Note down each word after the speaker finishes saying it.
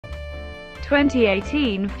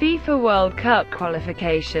2018 FIFA World Cup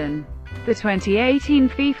qualification. The 2018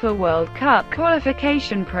 FIFA World Cup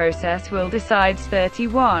qualification process will decide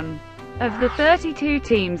 31 of the 32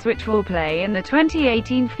 teams which will play in the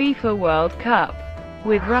 2018 FIFA World Cup,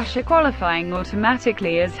 with Russia qualifying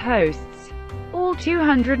automatically as hosts. All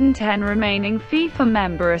 210 remaining FIFA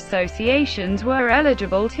member associations were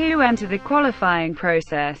eligible to enter the qualifying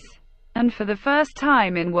process, and for the first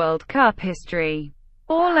time in World Cup history,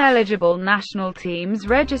 all eligible national teams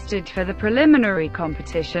registered for the preliminary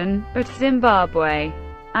competition, but Zimbabwe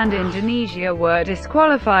and Indonesia were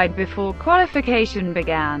disqualified before qualification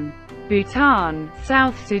began. Bhutan,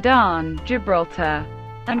 South Sudan, Gibraltar,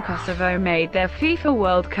 and Kosovo made their FIFA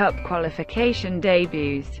World Cup qualification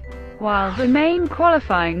debuts, while the main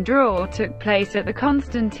qualifying draw took place at the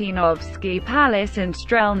Konstantinovsky Palace in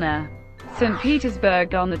Strelna, St.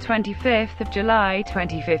 Petersburg on the 25th of July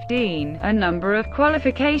 2015. A number of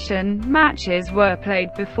qualification matches were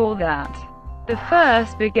played before that. The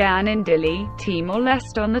first began in Dili, Timor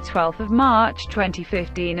Leste on the 12th of March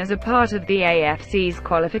 2015 as a part of the AFC's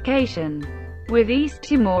qualification, with East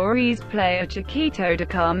Timorese player Chiquito de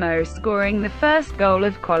Carmo scoring the first goal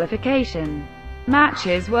of qualification.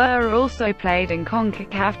 Matches were also played in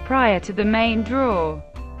CONCACAF prior to the main draw.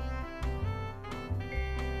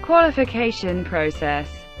 Qualification process.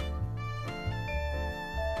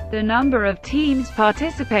 The number of teams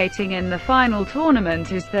participating in the final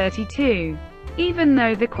tournament is 32. Even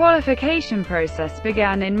though the qualification process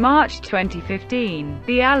began in March 2015,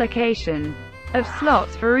 the allocation of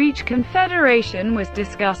slots for each confederation was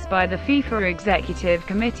discussed by the FIFA Executive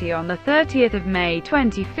Committee on the 30th of May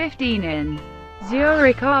 2015 in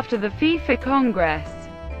Zurich after the FIFA Congress.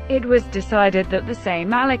 It was decided that the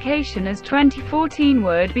same allocation as 2014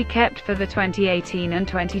 would be kept for the 2018 and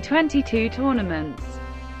 2022 tournaments.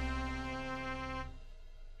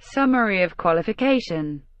 Summary of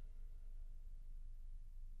qualification.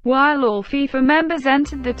 While all FIFA members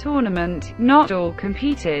entered the tournament, not all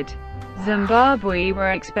competed. Zimbabwe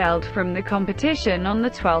were expelled from the competition on the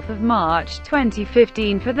 12th of March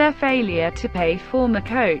 2015 for their failure to pay former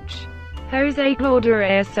coach Jose Claudio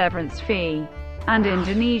a severance fee, and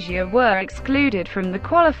Indonesia were excluded from the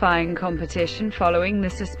qualifying competition following the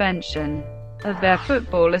suspension of their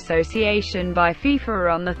football association by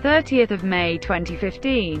FIFA on the 30th of May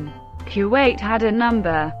 2015. Kuwait had a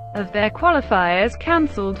number of their qualifiers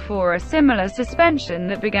cancelled for a similar suspension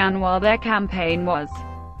that began while their campaign was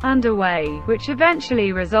underway, which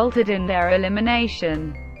eventually resulted in their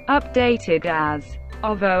elimination. Updated as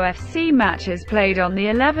of OFC matches played on the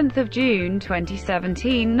 11th of June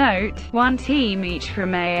 2017. Note: one team each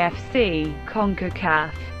from AFC,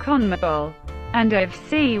 CONCACAF, CONMEBOL, and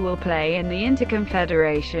OFC will play in the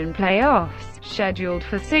Interconfederation playoffs, scheduled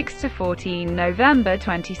for 6 to 14 November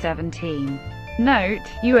 2017. Note: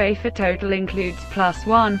 UEFA total includes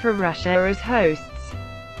 +1 for Russia as hosts.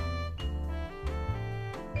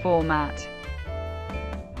 Format.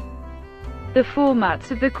 The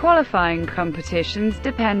formats of the qualifying competitions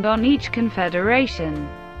depend on each confederation.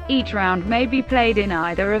 Each round may be played in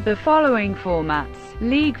either of the following formats: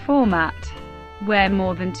 league format, where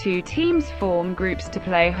more than 2 teams form groups to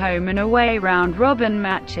play home and away round-robin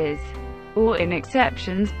matches, or in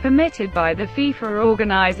exceptions permitted by the FIFA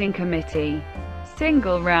Organizing Committee,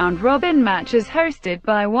 single round-robin matches hosted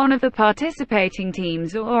by one of the participating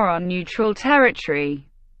teams or on neutral territory.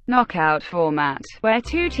 Knockout format, where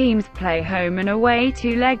 2 teams play home and away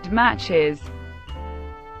 2-legged matches.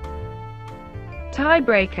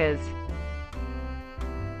 Tiebreakers.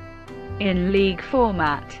 In league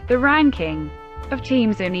format, the ranking of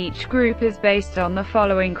teams in each group is based on the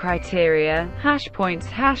following criteria: #points,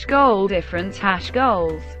 #goal difference,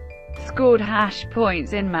 #goals scored,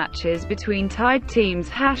 #points in matches between tied teams,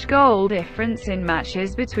 #goal difference in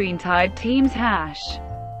matches between tied teams,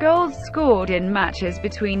 goals scored in matches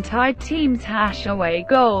between tied teams, away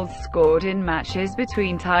goals scored in matches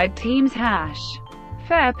between tied teams,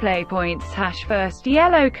 fair play points, first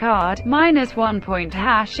yellow card, -1 point,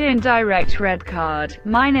 indirect red card,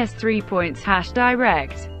 -3 points,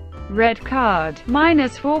 direct red card,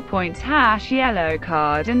 -4 points, yellow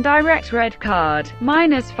card and direct red card,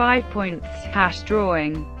 -5 points,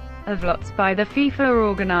 drawing of lots by the FIFA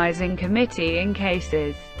Organizing Committee in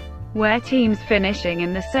cases where teams finishing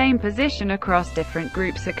in the same position across different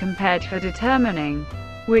groups are compared for determining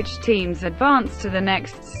which teams advance to the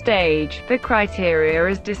next stage. The criteria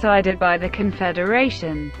is decided by the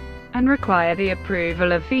confederation and require the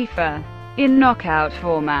approval of FIFA. In knockout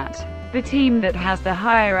format, the team that has the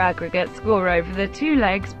higher aggregate score over the 2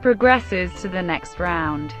 legs progresses to the next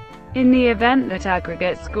round. In the event that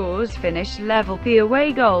aggregate scores finish level, the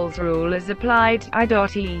away goals rule is applied,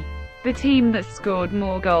 i.e. the team that scored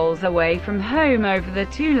more goals away from home over the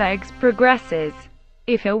two legs progresses.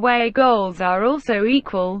 If away goals are also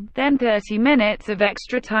equal, then 30 minutes of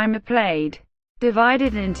extra time are played,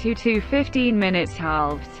 divided into two 15-minute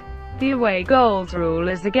halves. The away goals rule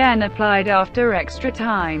is again applied after extra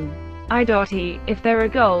time, i.e. if there are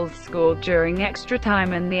goals scored during extra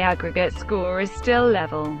time and the aggregate score is still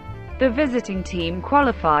level, the visiting team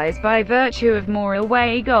qualifies by virtue of more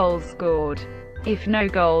away goals scored. If no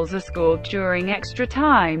goals are scored during extra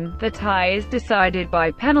time, the tie is decided by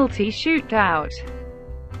penalty shootout.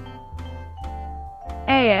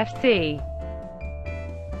 AFC.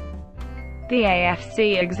 The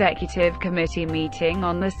AFC Executive Committee meeting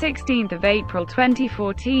on 16 April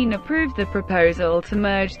 2014 approved the proposal to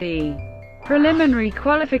merge the preliminary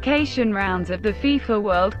qualification rounds of the FIFA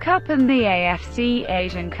World Cup and the AFC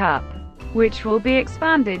Asian Cup, which will be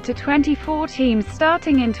expanded to 24 teams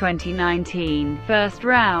starting in 2019. First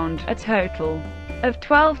round, a total of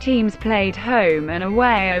 12 teams played home and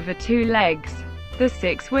away over two legs. The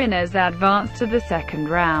 6 winners advanced to the second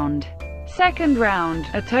round. Second round,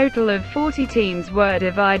 a total of 40 teams were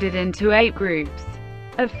divided into 8 groups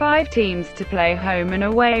of 5 teams to play home and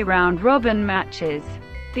away round-robin matches.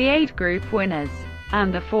 The 8 group winners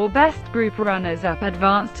and the 4 best group runners-up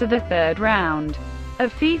advanced to the third round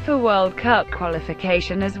of FIFA World Cup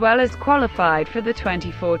qualification, as well as qualified for the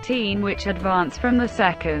 2014, which advanced from the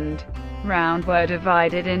second round were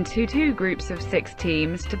divided into 2 groups of 6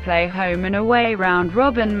 teams to play home and away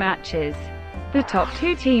round-robin matches. The top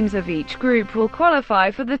 2 teams of each group will qualify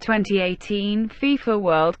for the 2018 FIFA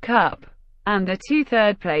World Cup, and the 2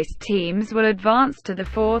 third-placed teams will advance to the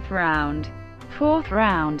fourth round. Fourth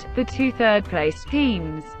round, the 2 third-placed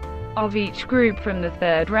teams of each group from the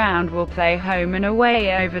third round will play home and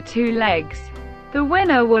away over 2 legs. The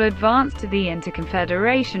winner will advance to the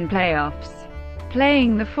Interconfederation playoffs,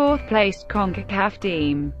 playing the fourth-placed CONCACAF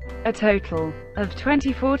team. A total of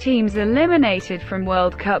 24 teams eliminated from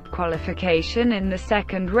World Cup qualification in the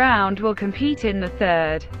second round will compete in the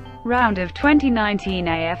third round of 2019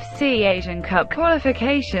 AFC Asian Cup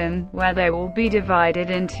qualification, where they will be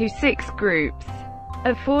divided into 6 groups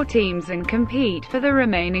of 4 teams and compete for the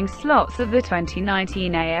remaining slots of the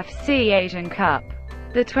 2019 AFC Asian Cup.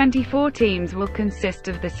 The 24 teams will consist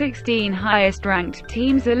of the 16 highest-ranked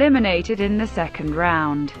teams eliminated in the second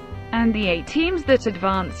round, and the 8 teams that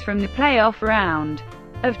advance from the playoff round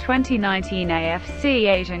of 2019 AFC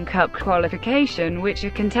Asian Cup qualification, which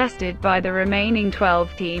are contested by the remaining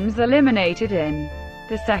 12 teams eliminated in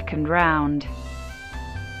the second round.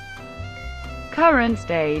 Current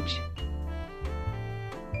stage.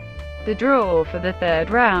 The draw for the third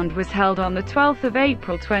round was held on the 12th of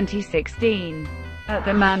April 2016 at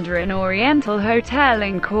the Mandarin Oriental Hotel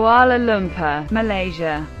in Kuala Lumpur,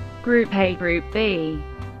 Malaysia. Group A. Group B.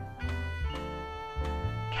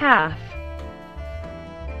 CAF.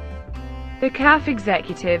 The CAF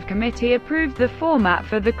Executive Committee approved the format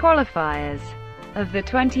for the qualifiers of the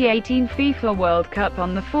 2018 FIFA World Cup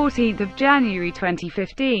on the 14th of January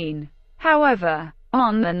 2015. However,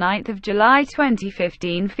 on the 9th of July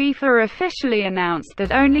 2015, FIFA officially announced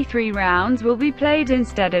that only 3 rounds will be played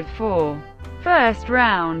instead of 4. First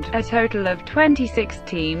round, a total of 26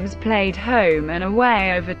 teams played home and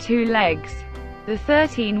away over 2 legs. The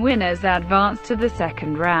 13 winners advanced to the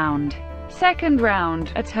second round. Second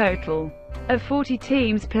round, a total of 40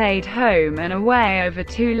 teams played home and away over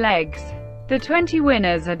 2 legs. The 20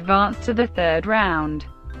 winners advanced to the third round.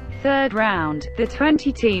 Third round, the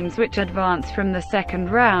 20 teams which advanced from the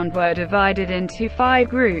second round were divided into 5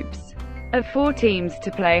 groups of 4 teams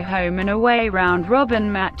to play home and away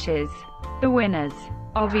round-robin matches. The winners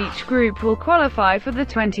of each group will qualify for the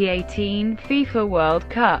 2018 FIFA World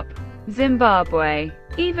Cup. Zimbabwe,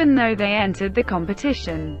 even though they entered the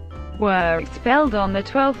competition, were expelled on the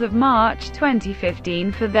 12th of March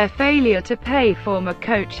 2015 for their failure to pay former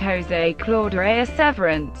coach Jose Claudio a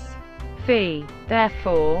severance fee.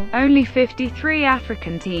 Therefore, only 53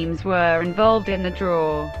 African teams were involved in the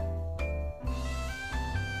draw.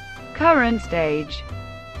 Current stage.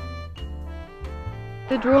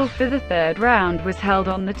 The draw for the third round was held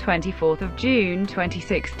on the 24th of June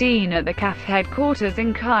 2016 at the CAF headquarters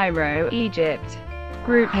in Cairo, Egypt.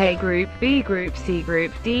 Group A, Group B, Group C,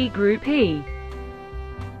 Group D, Group E.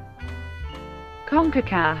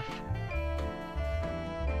 CONCACAF.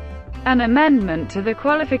 An amendment to the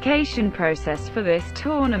qualification process for this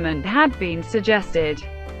tournament had been suggested,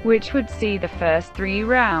 which would see the first 3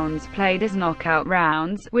 rounds played as knockout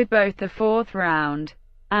rounds, with both the fourth round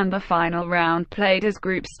and the final round played as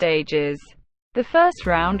group stages. The first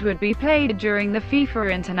round would be played during the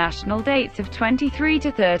FIFA international dates of 23 to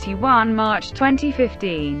 31 March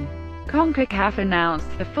 2015. CONCACAF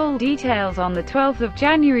announced the full details on the 12th of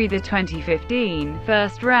January 2015.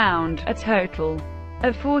 First round, a total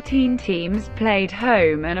of 14 teams played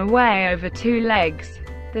home and away over 2 legs.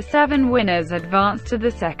 The 7 winners advanced to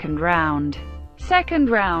the second round. Second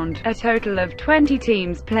round, a total of 20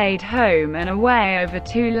 teams played home and away over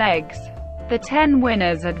 2 legs. The 10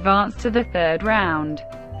 winners advanced to the third round.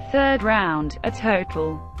 Third round, a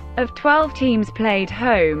total of 12 teams played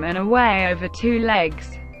home and away over 2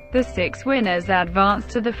 legs. The 6 winners advanced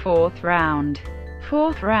to the fourth round.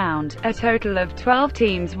 Fourth round, a total of 12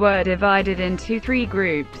 teams were divided into 3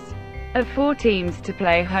 groups of 4 teams to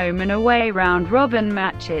play home and away round-robin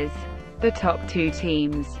matches. The top 2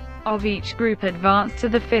 teams of each group advanced to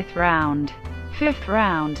the fifth round. Fifth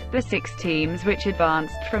round, the 6 teams which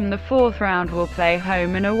advanced from the fourth round will play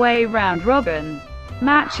home and away round-robin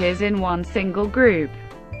matches in one single group.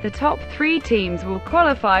 The top 3 teams will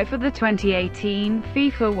qualify for the 2018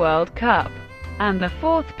 FIFA World Cup, and the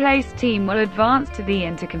fourth-place team will advance to the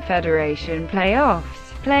Interconfederation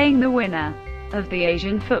playoffs, playing the winner of the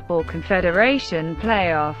Asian Football Confederation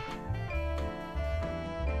playoff.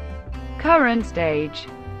 Current stage.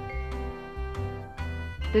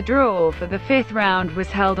 The draw for the fifth round was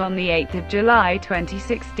held on the 8th of July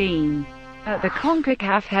 2016, at the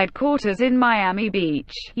CONCACAF headquarters in Miami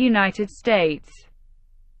Beach, United States.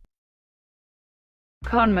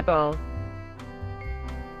 CONMEBOL.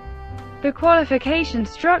 The qualification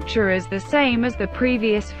structure is the same as the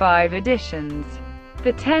previous 5 editions.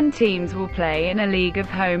 The 10 teams will play in a league of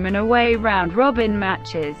home and away round-robin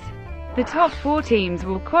matches. The top 4 teams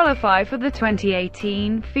will qualify for the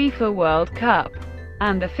 2018 FIFA World Cup,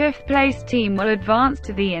 and the fifth-place team will advance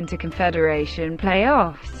to the Interconfederation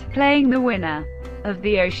playoffs, playing the winner of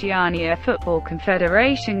the Oceania Football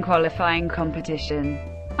Confederation qualifying competition.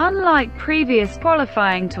 Unlike previous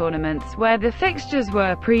qualifying tournaments where the fixtures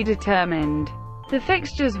were predetermined, the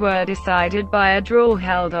fixtures were decided by a draw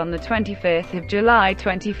held on the 25th of July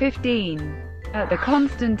 2015, at the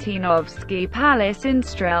Konstantinovsky Palace in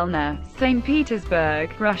Strelna, St.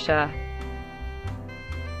 Petersburg, Russia.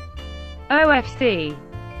 OFC.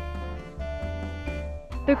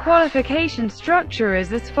 The qualification structure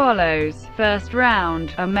is as follows. First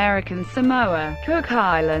round, American Samoa, Cook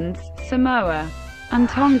Islands, Samoa, and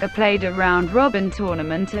Tonga played a round-robin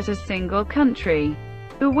tournament at a single country.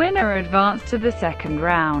 The winner advanced to the second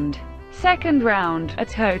round. Second round, a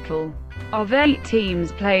total of 8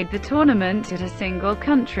 teams played the tournament at a single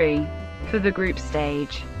country. For the group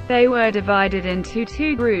stage, they were divided into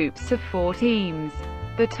 2 groups of 4 teams.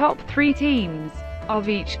 The top 3 teams of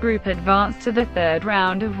each group advanced to the third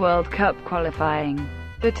round of World Cup qualifying.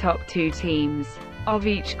 The top 2 teams of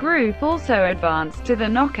each group also advanced to the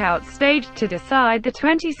knockout stage to decide the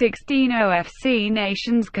 2016 OFC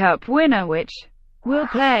Nations Cup winner, which will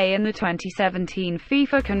play in the 2017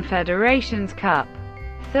 FIFA Confederations Cup.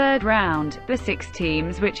 Third round, the 6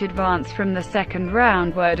 teams which advanced from the second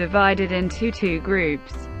round were divided into 2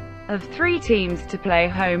 groups of 3 teams to play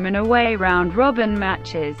home and away round-robin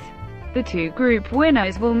matches. The 2 group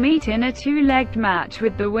winners will meet in a 2-legged match,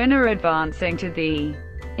 with the winner advancing to the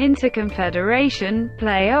Interconfederation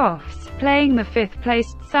playoffs, playing the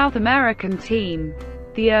 5th-placed South American team.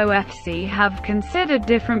 The OFC have considered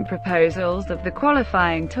different proposals of the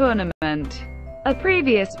qualifying tournament. A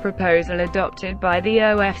previous proposal adopted by the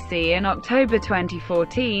OFC in October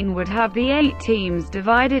 2014 would have the 8 teams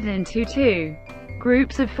divided into 2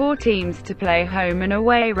 groups of 4 teams to play home and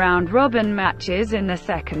away round-robin matches in the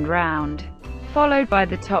second round, followed by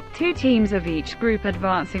the top 2 teams of each group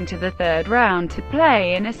advancing to the third round to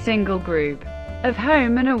play in a single group of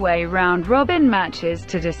home and away round-robin matches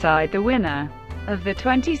to decide the winner of the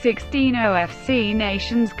 2016 OFC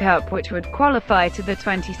Nations Cup, which would qualify to the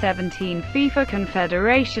 2017 FIFA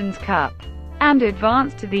Confederations Cup and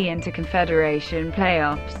advance to the Interconfederation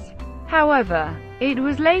playoffs. However, it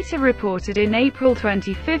was later reported in April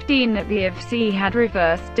 2015 that the OFC had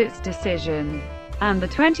reversed its decision, and the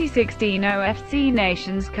 2016 OFC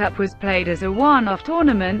Nations Cup was played as a one-off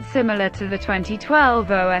tournament similar to the 2012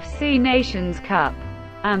 OFC Nations Cup,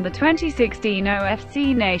 and the 2016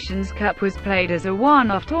 OFC Nations Cup was played as a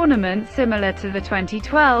one-off tournament similar to the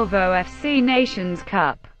 2012 OFC Nations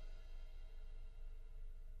Cup.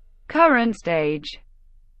 Current stage.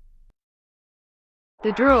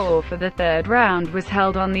 The draw for the third round was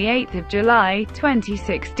held on the 8th of July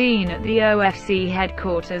 2016 at the OFC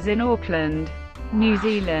headquarters in Auckland, New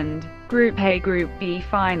Zealand. Group A Group B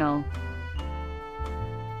Final.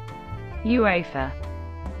 UEFA.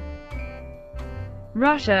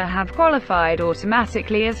 Russia have qualified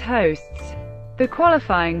automatically as hosts. The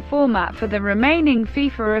qualifying format for the remaining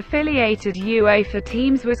FIFA-affiliated UEFA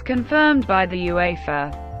teams was confirmed by the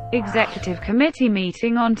UEFA Executive Committee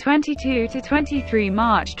meeting on 22 to 23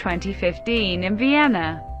 March 2015 in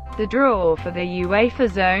Vienna. The draw for the UEFA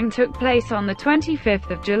zone took place on the 25th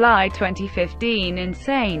of July 2015 in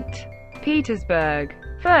St. Petersburg.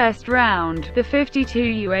 First round, the 52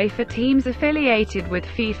 UEFA teams affiliated with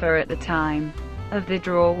FIFA at the time of the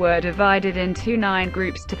draw were divided into 9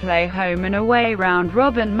 groups to play home and away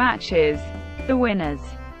round-robin matches. The winners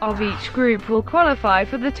of each group will qualify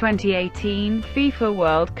for the 2018 FIFA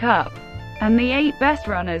World Cup, and the 8 best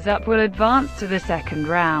runners-up will advance to the second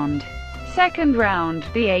round. Second round,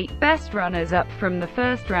 the 8 best runners-up from the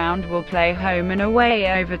first round will play home and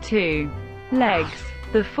away over 2 legs.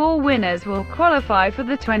 The 4 winners will qualify for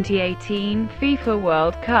the 2018 FIFA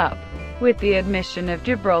World Cup, with the admission of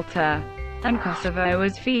Gibraltar and Kosovo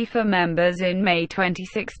as FIFA members in May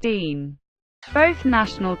 2016. Both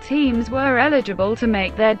national teams were eligible to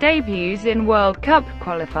make their debuts in World Cup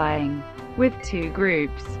qualifying, with 2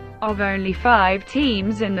 groups of only 5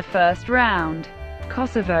 teams in the first round.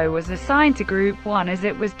 Kosovo was assigned to Group 1 as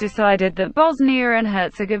it was decided that Bosnia and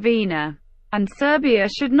Herzegovina and Serbia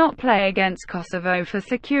should not play against Kosovo for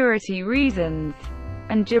security reasons,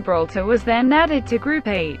 and Gibraltar was then added to Group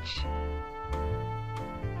H.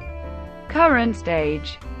 Current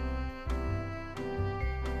stage.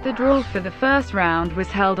 The draw for the first round was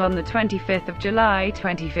held on the 25th of July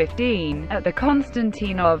 2015, at the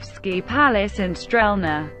Konstantinovsky Palace in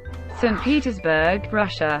Strelna, St. Petersburg,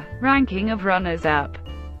 Russia. Ranking of runners-up.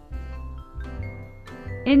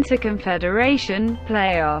 Interconfederation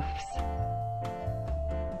playoffs.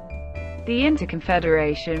 The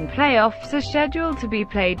Interconfederation playoffs are scheduled to be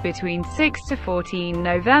played between 6 to 14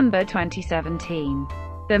 November 2017.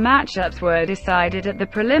 The matchups were decided at the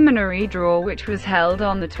preliminary draw, which was held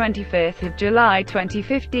on the 25th of July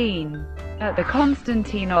 2015, at the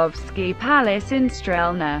Konstantinovsky Palace in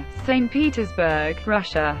Strelna, St. Petersburg,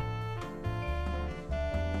 Russia.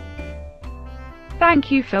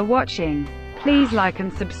 Thank you for watching. Please like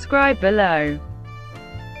and subscribe below.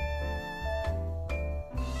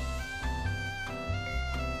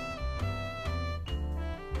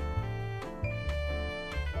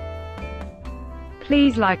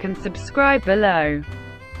 Please like and subscribe below.